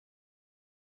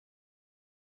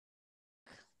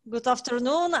Good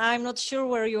afternoon. I'm not sure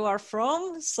where you are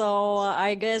from, so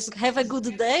I guess have a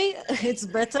good day. It's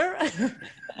better.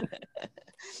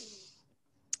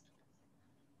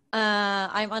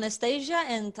 I'm Anastasia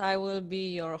and I will be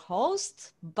your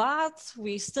host, but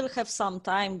we still have some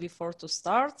time before to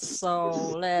start, so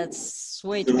let's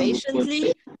wait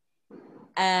patiently.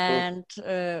 And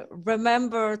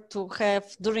remember to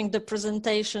have, during the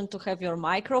presentation, to have your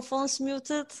microphones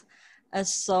muted,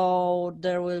 so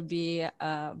there will be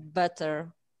a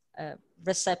better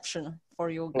reception for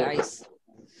you guys.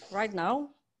 Right now,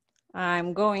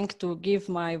 I'm going to give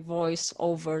my voice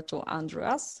over to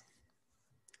Andreas.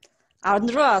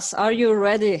 Andreas, are you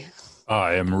ready?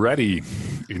 I am ready,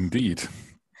 indeed.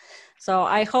 So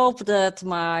I hope that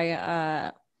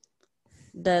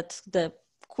that the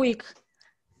quick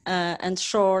and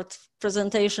short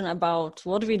presentation about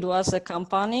what we do as a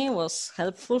company was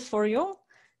helpful for you.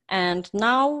 And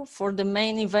now for the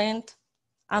main event,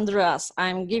 Andreas,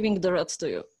 I'm giving the rest to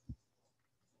you.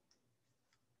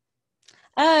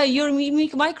 Your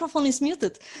microphone is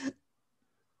muted.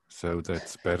 So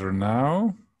that's better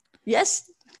now.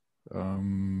 Yes.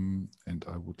 And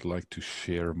I would like to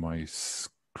share my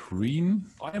screen.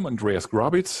 I am Andreas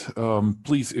Grabitz.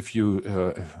 Please, if you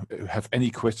have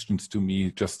any questions to me,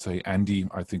 just say Andy.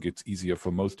 I think it's easier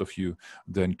for most of you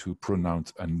than to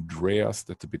pronounce Andreas.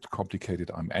 That's a bit complicated.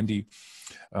 I'm Andy.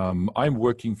 I'm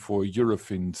working for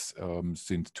Eurofins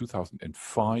since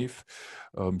 2005,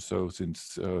 so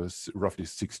since roughly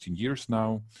 16 years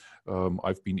now.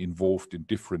 I've been involved in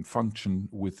different functions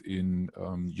within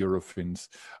Eurofins,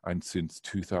 and since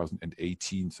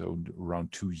 2018, so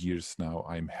around 2 years now,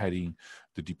 I'm heading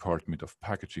the Department of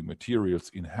Packaging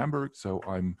Materials in Hamburg. So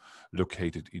I'm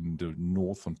located in the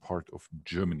northern part of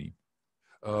Germany.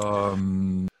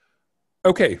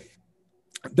 Okay.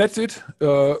 That's it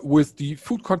with the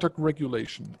food contact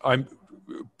regulation. I'm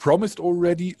promised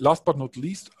already, last but not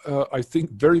least, I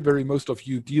think very most of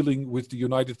you dealing with the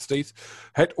United States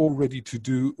had already to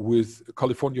do with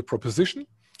California proposition.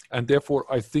 And therefore,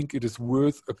 I think it is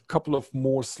worth a couple of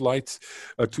more slides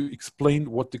to explain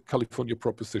what the California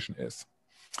proposition is.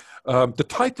 The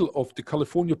title of the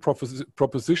California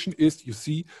proposition is, you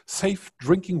see, Safe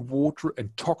Drinking Water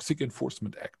and Toxic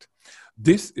Enforcement Act.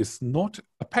 This is not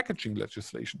a packaging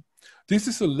legislation. This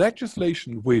is a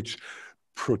legislation which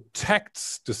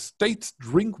protects the state's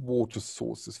drink water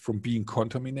sources from being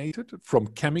contaminated from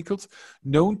chemicals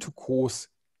known to cause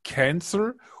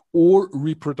cancer or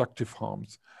reproductive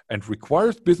harms, and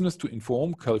requires business to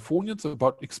inform Californians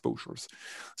about exposures.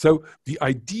 So the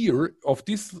idea of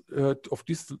this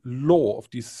law, of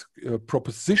this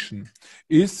proposition,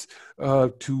 is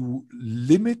to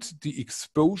limit the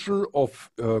exposure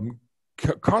of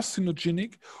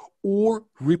carcinogenic or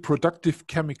reproductive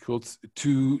chemicals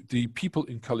to the people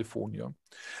in California.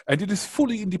 And it is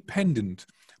fully independent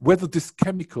whether this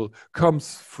chemical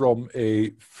comes from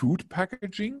a food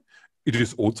packaging. It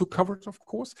is also covered, of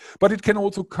course, but it can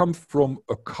also come from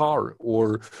a car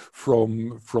or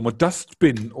from a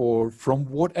dustbin or from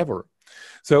whatever.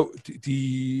 So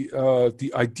the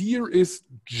idea is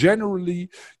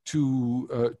generally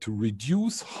to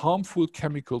reduce harmful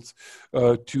chemicals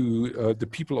to the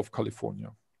people of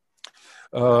California.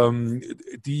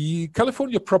 The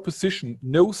California proposition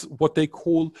knows what they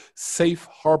call safe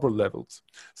harbor levels.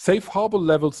 Safe harbor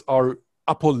levels are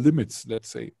upper limits, let's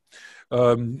say.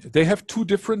 They have two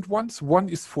different ones. One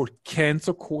is for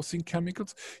cancer-causing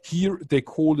chemicals. Here they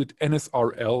call it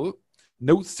NSRL,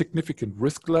 no significant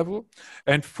risk level.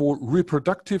 And for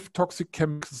reproductive toxic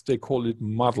chemicals, they call it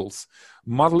MADLs.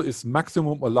 MADL is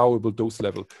maximum allowable dose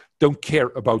level. Don't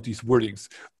care about these wordings.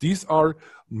 These are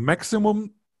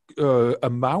maximum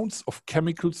amounts of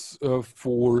chemicals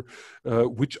for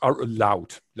which are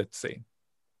allowed, let's say.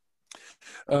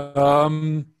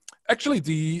 Actually,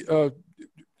 this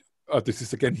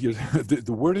is again here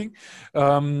the wording.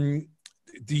 The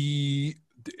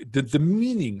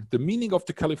meaning of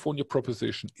the California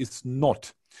proposition is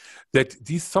not that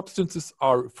these substances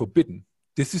are forbidden.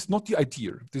 This is not the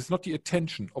idea. This is not the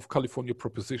intention of California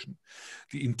proposition.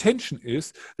 The intention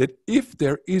is that if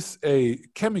there is a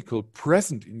chemical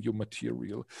present in your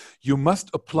material, you must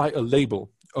apply a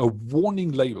label, a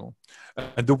warning label.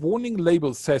 And the warning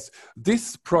label says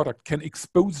this product can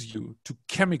expose you to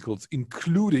chemicals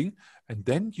including, and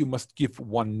then you must give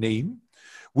one name,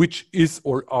 which is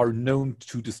or are known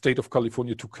to the state of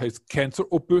California to cause cancer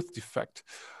or birth defect.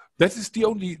 That is the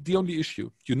only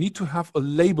issue. You need to have a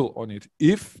label on it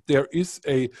if there is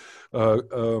a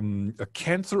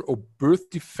cancer or birth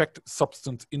defect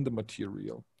substance in the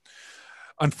material.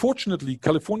 Unfortunately,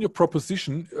 California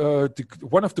proposition,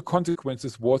 one of the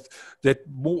consequences was that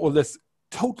more or less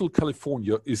total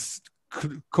California is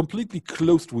completely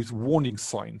closed with warning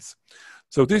signs.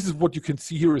 So this is what you can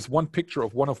see here is one picture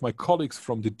of one of my colleagues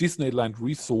from the Disneyland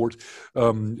Resort,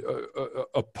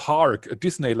 a park, a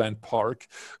Disneyland park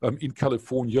in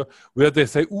California, where they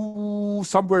say, ooh,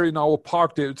 somewhere in our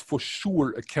park there is for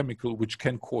sure a chemical which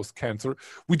can cause cancer.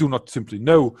 We do not simply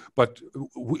know, but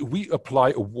we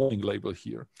apply a warning label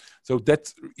here. So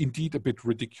that's indeed a bit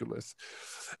ridiculous.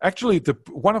 Actually,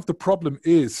 one of the problem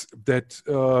is that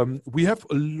we have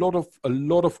a lot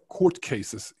of court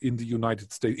cases in the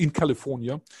United States, in California,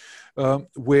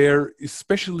 where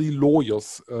especially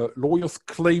lawyers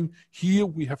claim here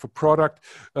we have a product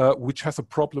which has a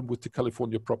problem with the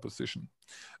California proposition.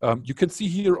 You can see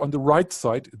here on the right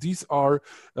side, these are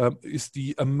is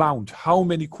the amount, how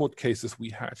many court cases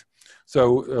we had.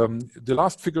 So the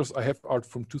last figures I have are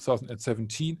from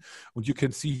 2017, and you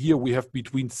can see here we have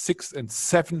between 600 and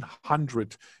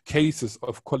 700 cases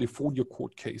of California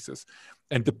court cases.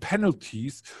 And the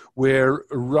penalties were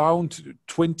around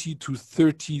 20 to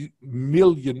 30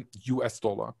 million US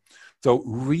dollar. So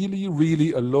really,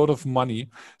 really a lot of money.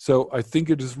 So I think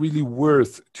it is really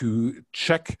worth to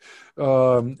check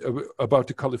about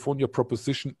the California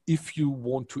proposition if you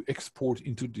want to export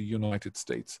into the United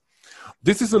States.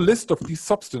 This is a list of these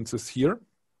substances here.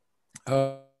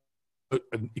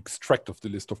 An extract of the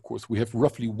list, of course. We have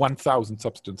roughly 1,000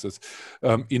 substances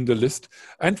in the list.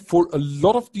 And for a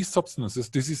lot of these substances,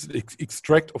 this is an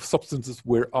extract of substances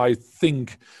where I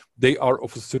think they are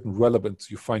of a certain relevance.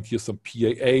 You find here some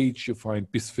PAH, you find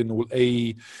bisphenol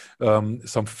A,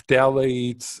 some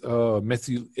phthalates,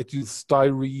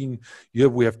 methylstyrene. Here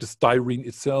we have the styrene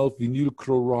itself, vinyl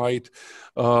chloride.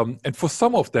 And for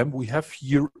some of them, we have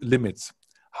here limits.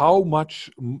 How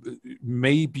much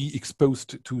may be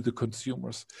exposed to the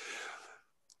consumers?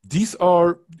 These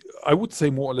are, I would say,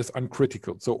 more or less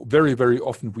uncritical. So very, very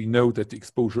often we know that the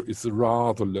exposure is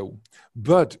rather low.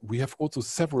 But we have also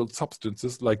several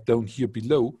substances, like down here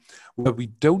below, where we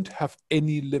don't have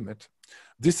any limit.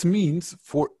 This means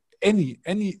for any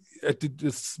at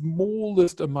the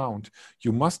smallest amount,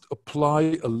 you must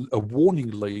apply a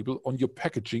warning label on your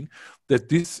packaging that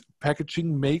this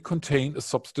packaging may contain a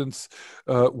substance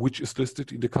which is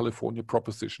listed in the California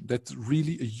proposition. That's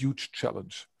really a huge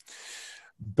challenge.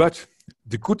 But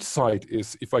the good side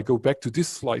is, if I go back to this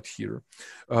slide here,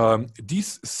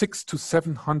 these 600 to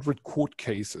 700 court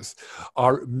cases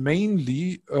are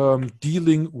mainly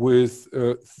dealing with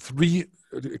three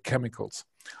chemicals.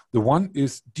 The one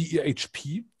is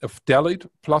DEHP, a phthalate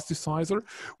plasticizer,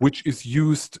 which is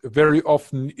used very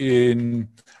often in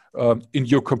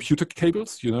your computer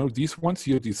cables, you know, these ones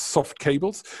here, these soft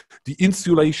cables. The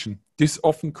insulation, this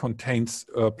often contains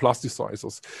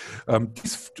plasticizers.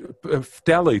 This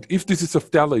phthalate, if this is a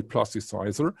phthalate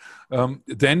plasticizer,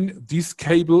 then this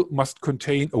cable must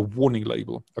contain a warning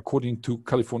label according to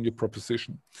California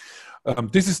proposition.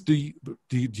 This is the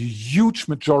huge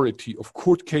majority of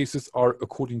court cases are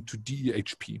according to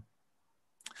DEHP.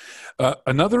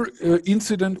 Another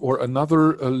incident or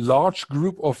another large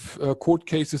group of court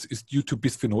cases is due to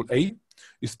bisphenol A,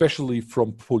 especially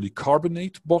from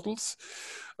polycarbonate bottles.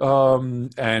 The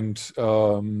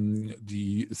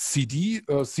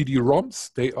CD-ROMs,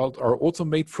 they are also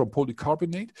made from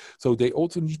polycarbonate, so they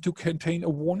also need to contain a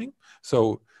warning.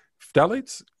 So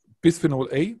phthalates,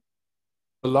 bisphenol A.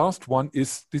 The last one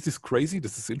is, this is crazy,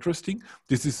 this is interesting,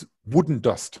 this is wooden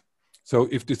dust. So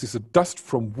if this is a dust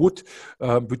from wood,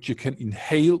 which you can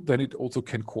inhale, then it also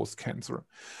can cause cancer.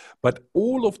 But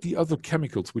all of the other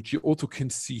chemicals, which you also can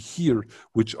see here,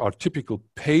 which are typical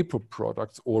paper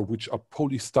products or which are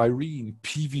polystyrene,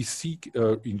 PVC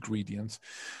ingredients,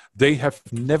 they have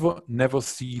never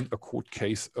seen a court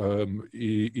case in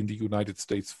the United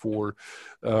States for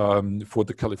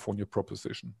the California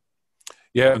proposition.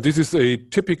 Yeah, this is a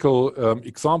typical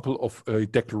example of a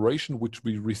declaration which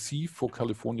we receive for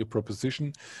California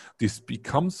proposition. This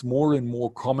becomes more and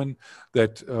more common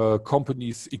that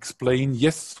companies explain,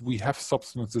 yes, we have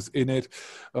substances in it,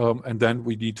 and then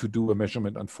we need to do a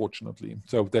measurement, unfortunately.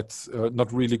 So that's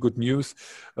not really good news,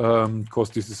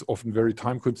 because this is often very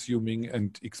time-consuming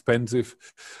and expensive.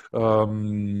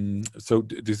 So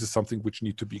this is something which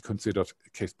needs to be considered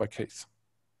case by case.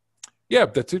 Yeah,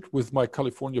 that's it with my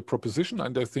California proposition,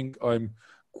 and I think I'm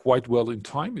quite well in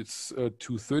time. It's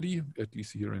 2:30, at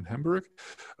least here in Hamburg.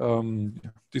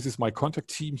 This is my contact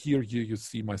team here. Here you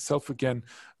see myself again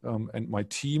and my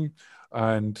team.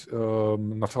 And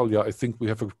Natalia, I think we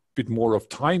have a bit more of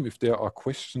time. If there are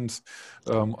questions,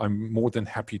 I'm more than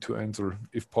happy to answer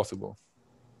if possible.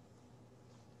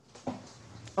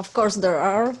 Of course, there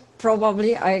are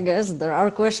probably, I guess, there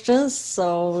are questions.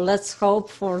 So let's hope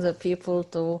for the people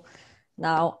to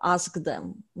Now ask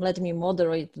them. Let me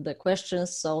moderate the questions.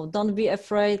 So don't be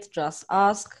afraid, just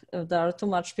ask. If there are too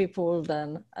much people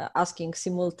then asking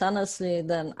simultaneously,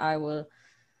 then I will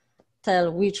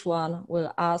tell which one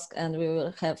will ask and we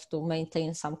will have to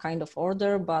maintain some kind of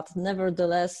order. But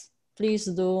nevertheless, please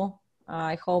do.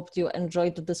 I hope you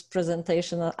enjoyed this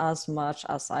presentation as much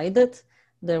as I did.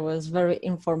 That was very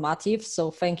informative. So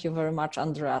thank you very much,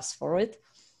 Andreas, for it.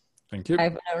 Thank you.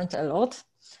 I've learned a lot.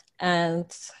 And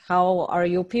how are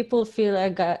you people feel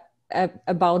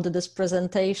about this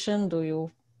presentation? Do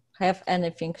you have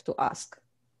anything to ask?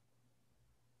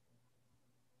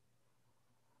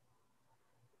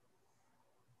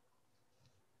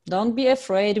 Don't be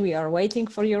afraid. We are waiting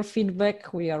for your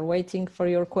feedback. We are waiting for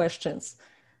your questions.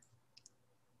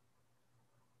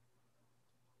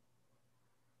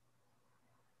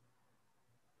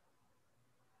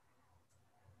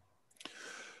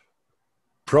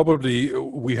 Probably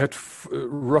we had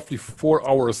roughly 4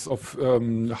 hours of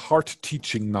hard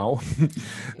teaching now.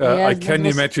 Yes,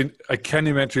 I can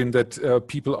imagine that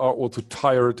people are also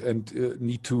tired and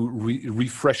need to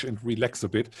refresh and relax a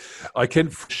bit. I can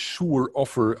for sure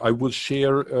offer. I will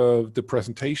share the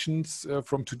presentations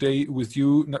from today with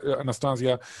you,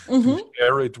 Anastasia, to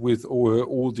share it with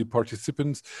all the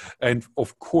participants. And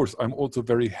of course, I'm also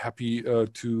very happy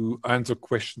to answer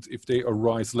questions if they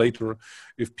arise later,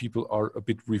 if people are a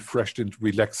bit refreshed and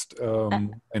relaxed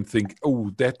and think, oh,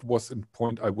 that was a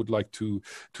point I would like to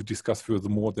discuss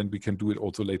furthermore, then we can do it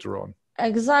also later on.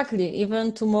 Exactly.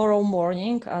 Even tomorrow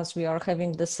morning, as we are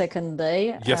having the second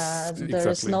day, yes, there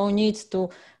is no need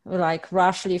to like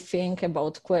rashly think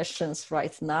about questions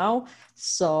right now.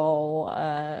 So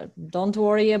don't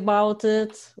worry about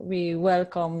it. We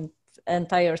welcome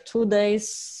entire 2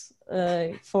 days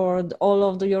for all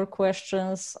of your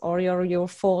questions or your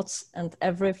thoughts and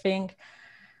everything.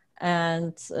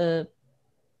 And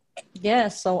yeah,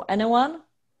 so anyone?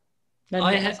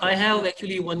 I have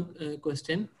actually one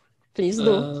question. Please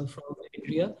do. From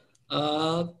Andrea.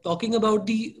 Talking about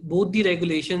both the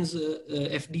regulations,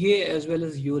 FDA as well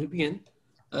as European,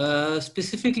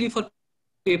 specifically for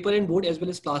paper and board as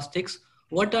well as plastics,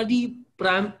 what are the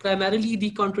primarily the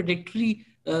contradictory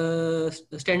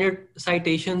standard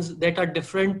citations that are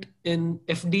different in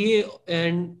FDA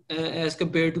and as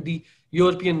compared to the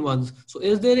European ones? So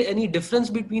is there any difference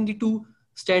between the two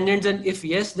standards, and if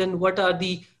yes, then what are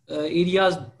the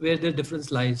areas where the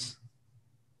difference lies?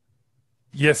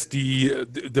 Yes, the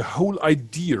whole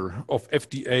idea of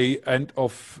FDA and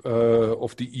of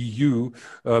the EU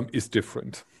is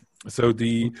different. So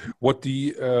what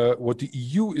the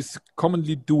EU is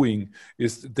commonly doing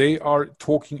is they are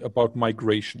talking about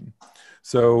migration.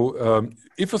 So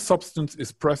if a substance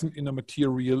is present in a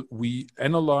material, we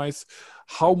analyze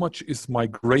how much is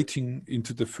migrating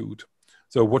into the food.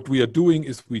 So what we are doing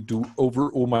is we do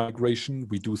overall migration,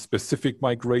 we do specific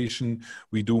migration,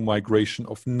 we do migration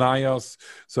of NIAS.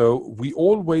 So we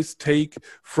always take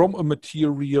from a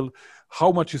material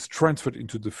how much is transferred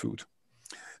into the food.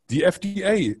 The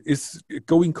FDA is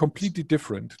going completely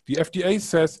different. The FDA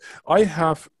says, I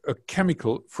have a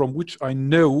chemical from which I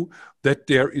know that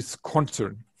there is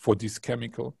concern for this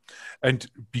chemical. And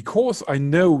because I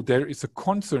know there is a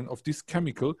concern of this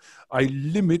chemical, I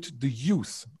limit the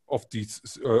use of this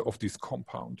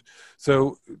compound.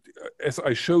 So as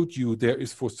I showed you, there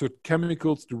is for certain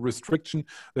chemicals the restriction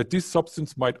that this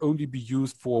substance might only be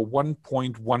used for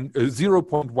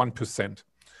 0.1%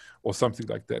 or something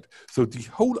like that. So the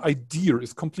whole idea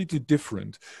is completely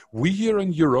different. We here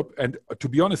in Europe, and to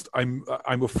be honest, I'm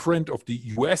a friend of the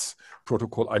US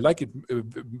protocol. I like it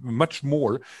much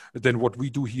more than what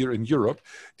we do here in Europe.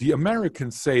 The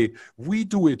Americans say, we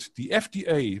do it, the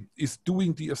FDA is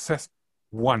doing the assessment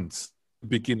once,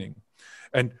 beginning.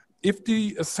 And if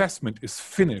the assessment is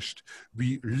finished,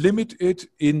 we limit it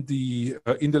in the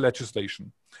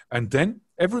legislation. And then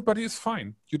everybody is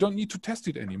fine. You don't need to test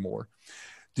it anymore.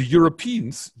 The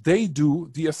Europeans, they do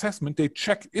the assessment, they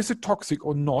check, is it toxic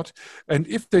or not? And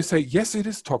if they say, yes, it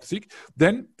is toxic,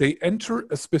 then they enter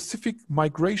a specific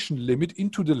migration limit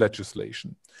into the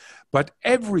legislation. But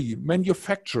every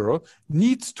manufacturer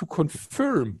needs to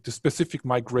confirm the specific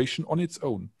migration on its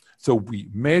own. So we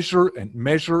measure and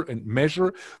measure and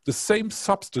measure the same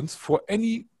substance for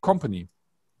any company.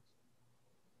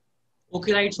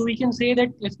 Okay, right. So we can say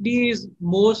that FDA is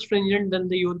more stringent than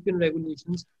the European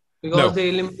regulations because they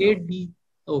eliminate the.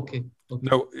 Okay.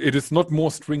 No, it is not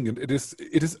more stringent. It is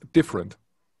different,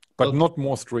 but not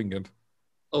more stringent.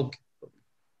 Okay.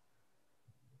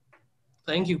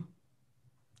 Thank you.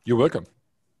 You're welcome.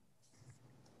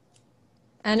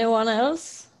 Anyone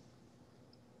else?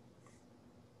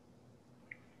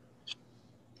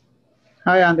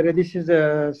 Hi, Andre. This is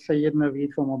Syed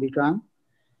Naveed from Obican.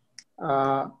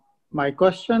 My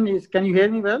question is, can you hear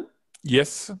me well?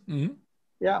 Yes. Mm-hmm.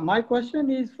 Yeah, my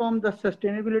question is from the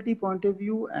sustainability point of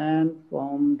view and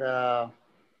from the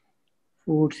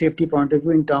food safety point of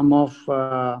view in terms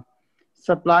of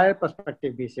supplier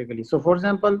perspective, basically. So, for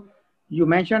example, you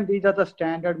mentioned these are the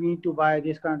standard. We need to buy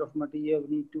this kind of material.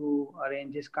 We need to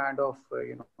arrange this kind of,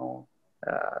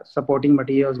 supporting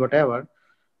materials, whatever.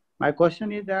 My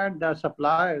question is that the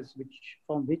suppliers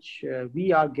from which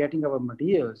we are getting our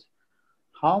materials,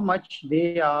 how much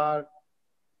they are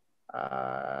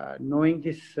knowing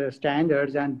these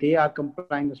standards and they are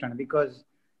complying the standard, because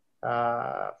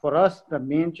for us the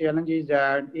main challenge is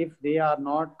that if they are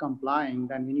not complying,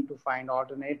 then we need to find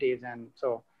alternatives. And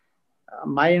so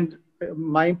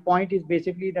my point is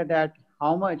basically that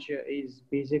how much is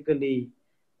basically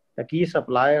the key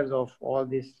suppliers of all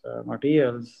these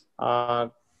materials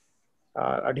are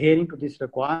adhering to these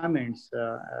requirements,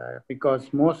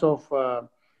 because most of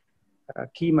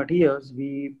key materials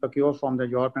we procure from the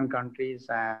European countries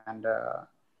and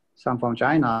some from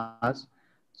China's.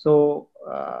 So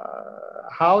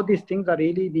how these things are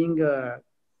really being,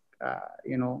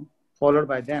 followed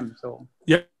by them. So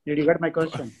Yeah. did you get my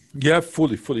question? Yeah,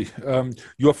 fully.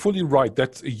 You are fully right.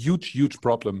 That's a huge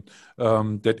problem.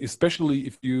 That especially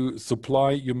if you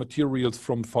supply your materials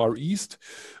from Far East,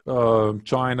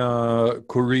 China,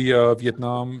 Korea,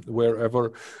 Vietnam,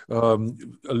 wherever,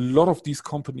 a lot of these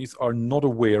companies are not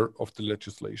aware of the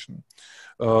legislation,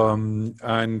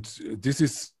 and this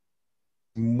is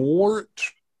more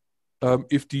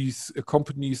if these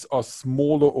companies are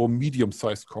smaller or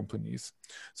medium-sized companies.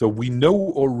 So we know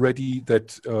already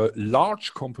that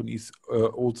large companies,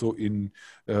 also in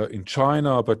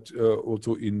China, but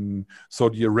also in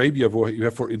Saudi Arabia, where you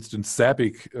have, for instance,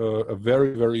 SABIC, a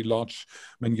very large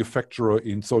manufacturer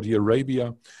in Saudi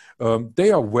Arabia. They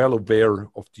are well aware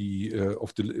of the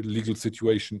legal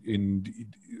situation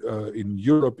in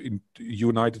Europe, in the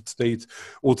United States,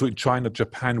 also in China,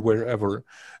 Japan, wherever.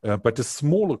 But the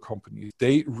smaller companies,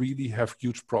 they really have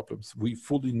huge problems. We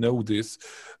fully know this,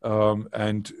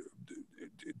 and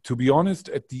to be honest,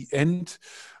 at the end,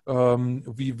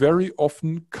 we very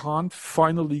often can't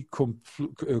finally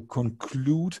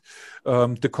conclude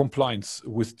the compliance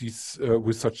with these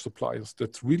with such suppliers.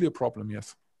 That's really a problem.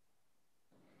 Yes.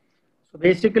 So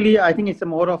basically, I think it's a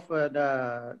more of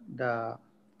the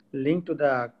link to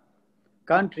the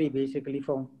country, basically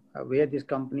from where these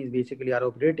companies basically are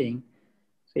operating.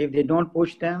 So if they don't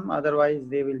push them, otherwise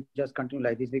they will just continue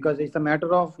like this, because it's a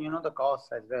matter of the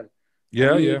cost as well.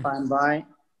 For me, if I'm buying,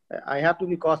 I have to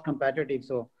be cost competitive.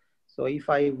 So if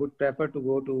I would prefer to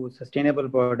go to sustainable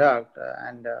product,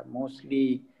 and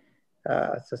mostly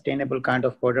sustainable kind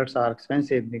of products are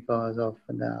expensive because of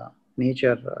the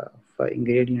nature of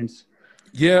ingredients.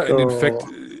 Yeah, and in fact,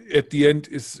 at the end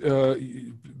is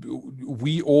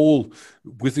we all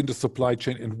within the supply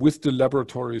chain and with the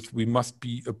laboratories, we must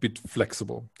be a bit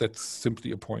flexible. That's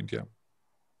simply a point, yeah.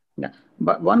 Yeah,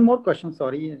 but one more question,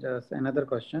 sorry, just another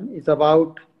question is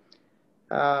about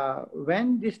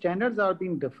when the standards are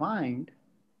being defined,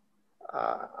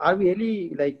 are we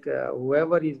really like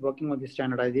whoever is working on the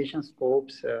standardization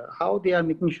scopes, how they are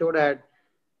making sure that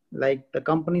like the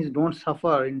companies don't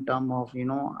suffer in terms of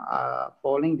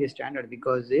following the standard?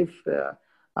 Because if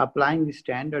applying the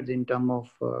standards in terms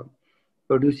of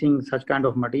producing such kind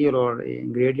of material or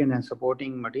ingredient and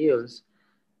supporting materials,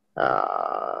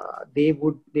 they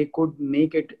could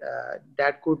make it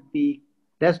that could be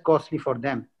less costly for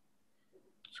them,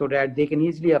 so that they can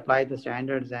easily apply the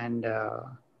standards and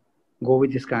go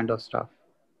with this kind of stuff.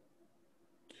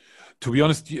 To be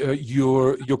honest,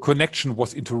 your connection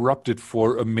was interrupted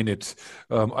for a minute.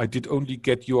 I did only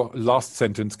get your last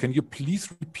sentence. Can you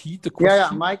please repeat the question?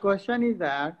 Yeah. My question is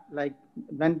that, like,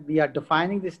 when we are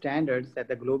defining the standards at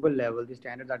the global level, the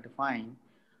standards are defined,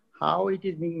 how it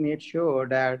is being made sure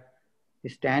that the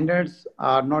standards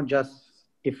are not just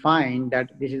defined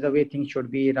that this is the way things should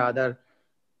be, rather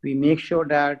we make sure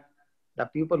that the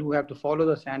people who have to follow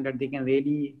the standard, they can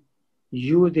really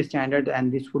use the standard,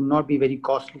 and this would not be very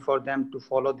costly for them to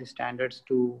follow the standards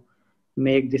to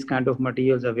make this kind of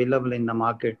materials available in the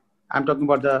market. I'm talking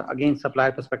about the, again,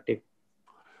 supplier perspective.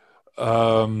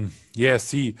 Yeah,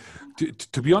 see,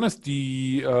 to be honest,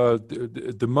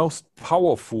 the most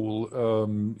powerful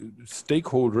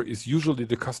stakeholder is usually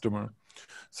the customer.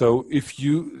 So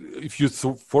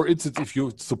for instance, if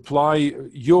you supply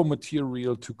your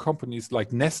material to companies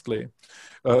like Nestle,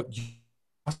 you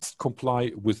must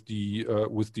comply with the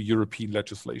European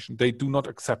legislation. They do not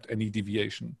accept any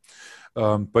deviation.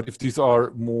 But if these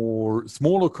are more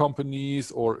smaller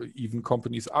companies or even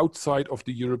companies outside of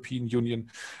the European Union,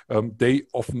 they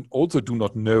often also do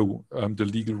not know the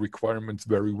legal requirements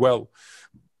very well.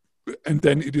 And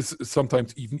then it is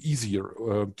sometimes even easier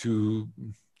to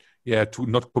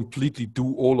not completely do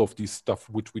all of this stuff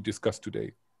which we discussed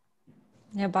today.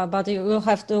 Yeah, but you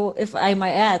have to, if I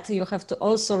might add, you have to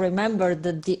also remember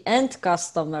that the end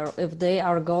customer, if they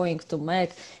are going to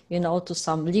make, to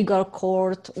some legal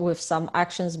court with some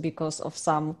actions because of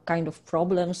some kind of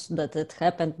problems that it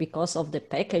happened because of the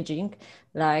packaging,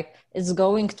 like it's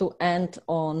going to end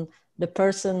on the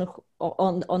person,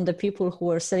 on the people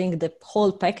who are selling the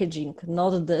whole packaging,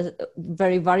 not the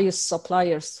very various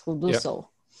suppliers who do so.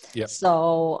 Yeah.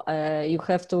 So you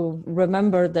have to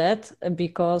remember that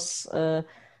because,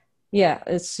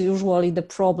 it's usually the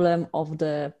problem of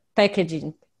the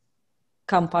packaging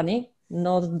company,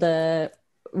 not the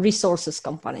resources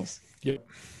companies. Yeah.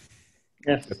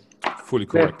 Yes. Fully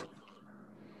correct.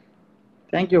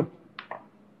 Thank you.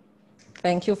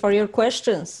 Thank you for your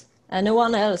questions.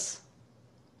 Anyone else?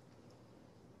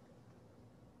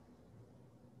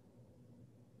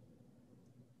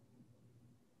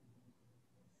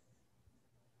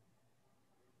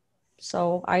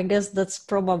 So I guess that's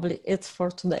probably it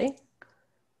for today.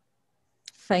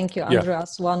 Thank you,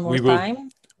 Andreas, one more time.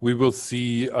 We will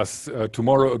see us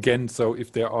tomorrow again. So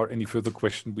if there are any further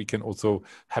questions, we can also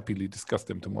happily discuss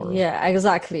them tomorrow. Yeah,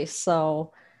 exactly.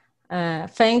 So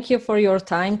thank you for your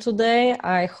time today.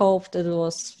 I hope that it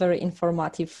was very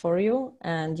informative for you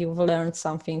and you've learned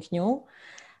something new.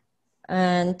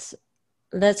 And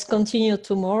let's continue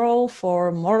tomorrow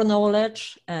for more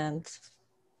knowledge. And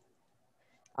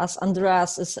as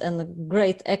Andreas is a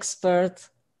great expert,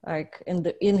 like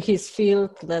in his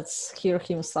field, let's hear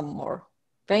him some more.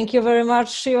 Thank you very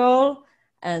much, you all,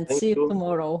 and see you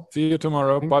tomorrow. See you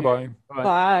tomorrow. Bye-bye.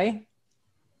 Bye.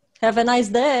 Have a nice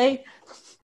day.